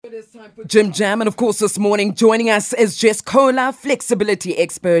is time for Gym Jam. And of course, this morning, joining us is Jess Kohler, flexibility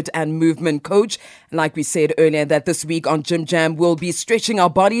expert and movement coach. Like we said earlier, that this week on Gym Jam, we'll be stretching our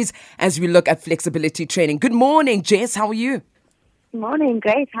bodies as we look at flexibility training. Good morning, Jess. How are you? Morning,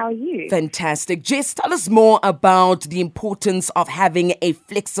 great. How are you? Fantastic. Jess, tell us more about the importance of having a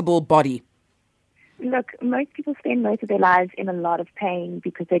flexible body. Look, most people spend most of their lives in a lot of pain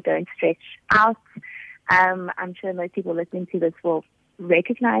because they don't stretch out. I'm sure most people listening to this will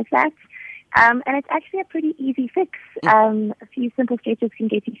recognize that. And it's actually a pretty easy fix. A few simple stretches can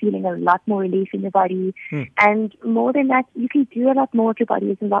get you feeling a lot more relief in your body. And more than that, you can do a lot more if your body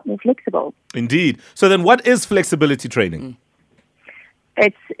is a lot more flexible. Indeed. So then what is flexibility training?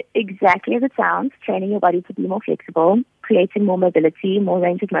 It's exactly as it sounds, training your body to be more flexible, creating more mobility, more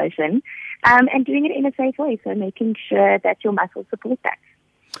range of motion, and doing it in a safe way, so making sure that your muscles support that.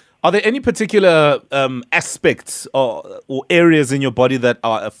 Are there any particular aspects or areas in your body that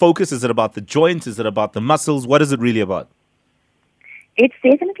are a focus? Is it about the joints? Is it about the muscles? What is it really about? It's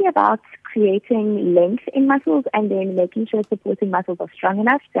definitely about creating length in muscles and then making sure supporting muscles are strong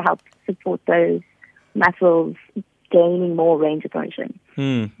enough to help support those muscles gaining more range of motion.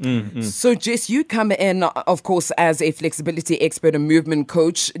 So, Jess, you come in, of course, as a flexibility expert and movement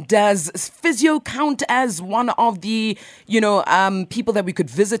coach. Does physio count as one of the, people that we could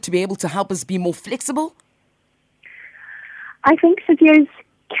visit to be able to help us be more flexible? I think physios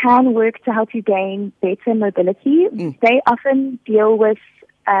can work to help you gain better mobility. They often deal with,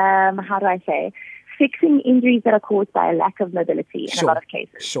 fixing injuries that are caused by a lack of mobility in a lot of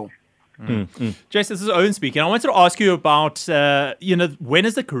cases. Sure. Jess, this is Owen speaking. I wanted to ask you about, when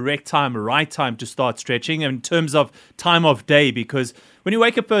is the correct right time to start stretching in terms of time of day? Because when you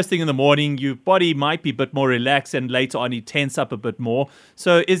wake up first thing in the morning, your body might be a bit more relaxed and later on you tense up a bit more.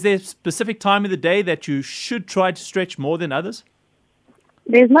 So is there a specific time of the day that you should try to stretch more than others?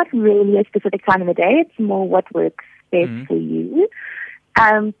 There's not really a specific time of the day. It's more what works best for you.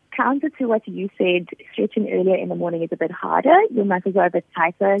 Counter to what you said, stretching earlier in the morning is a bit harder. Your muscles are a bit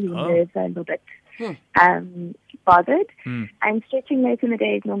tighter, your nerves are a little bit bothered. And stretching later in the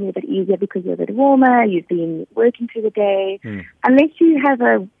day is normally a bit easier because you're a bit warmer, you've been working through the day. Unless you have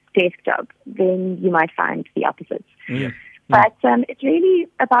a desk job, then you might find the opposite. But it's really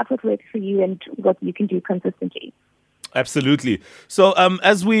about what works for you and what you can do consistently. Absolutely. So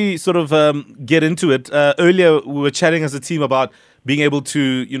as we sort of get into it, earlier we were chatting as a team about being able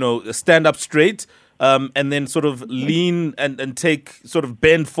to, stand up straight and then sort of lean and take sort of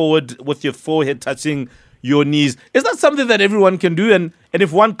bend forward with your forehead touching your knees. Is that something that everyone can do? And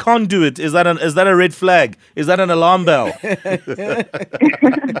if one can't do it, is that a red flag? Is that an alarm bell?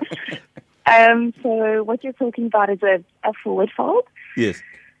 So what you're talking about is a forward fold? Yes.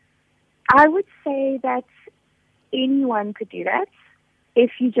 I would say that anyone could do that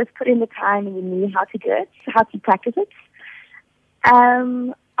if you just put in the time and you knew how to do it, how to practice it.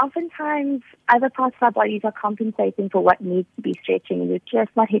 Oftentimes, other parts of our bodies are compensating for what needs to be stretching, and you're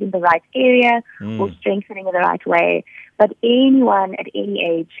just not hitting the right area or strengthening in the right way. But anyone at any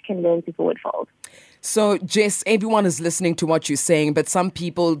age can learn to forward fold. So, Jess, everyone is listening to what you're saying, but some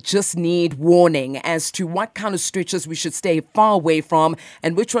people just need warning as to what kind of stretches we should stay far away from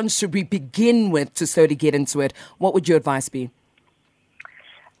and which ones should we begin with to slowly get into it. What would your advice be?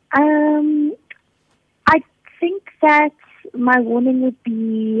 I think that my warning would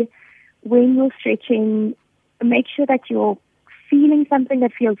be when you're stretching, make sure that you're feeling something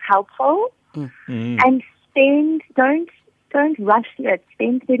that feels helpful and don't rush through it.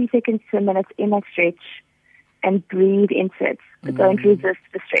 Spend 30 seconds to a minute in that stretch and breathe into it. But don't resist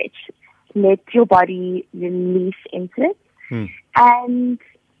the stretch. Let your body release into it and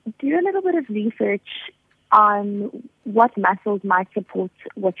do a little bit of research on what muscles might support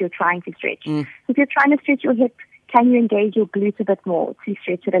what you're trying to stretch. If you're trying to stretch your hip, can you engage your glute a bit more to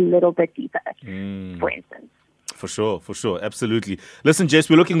stretch it a little bit deeper, for instance? For sure. Absolutely. Listen, Jess,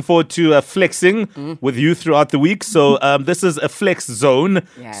 we're looking forward to flexing with you throughout the week. So this is a flex zone.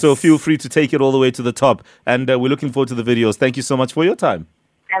 Yes. So feel free to take it all the way to the top. And we're looking forward to the videos. Thank you so much for your time.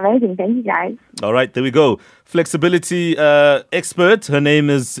 Amazing. Thank you, guys. All right, there we go. Flexibility expert. Her name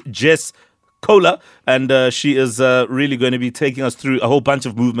is Jess Kohler, and she is really going to be taking us through a whole bunch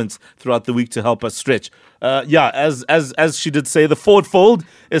of movements throughout the week to help us stretch. As she did say, the forward fold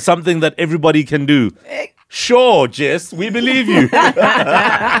is something that everybody can do. Sure, Jess, we believe you.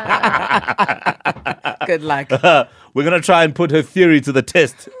 Good luck. We're going to try and put her theory to the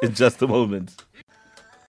test in just a moment.